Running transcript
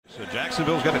So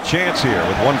Jacksonville's got a chance here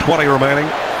with 1:20 remaining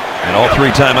and all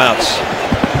 3 timeouts.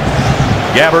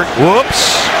 Gabbert,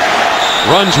 whoops,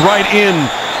 runs right in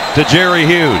to Jerry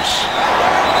Hughes.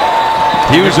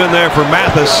 Hughes in there for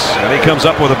Mathis, and he comes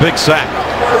up with a big sack.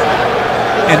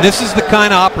 And this is the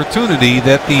kind of opportunity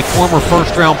that the former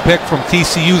first-round pick from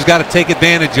TCU's got to take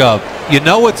advantage of. You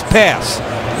know it's pass.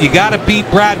 You got to beat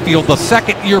Bradfield, the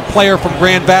second-year player from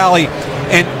Grand Valley.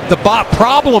 And the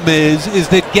problem is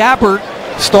that Gabbert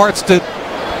starts to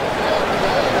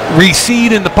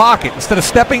recede in the pocket. Instead of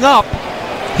stepping up,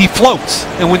 he floats.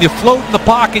 And when you float in the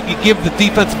pocket, you give the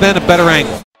defensive end a better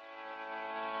angle.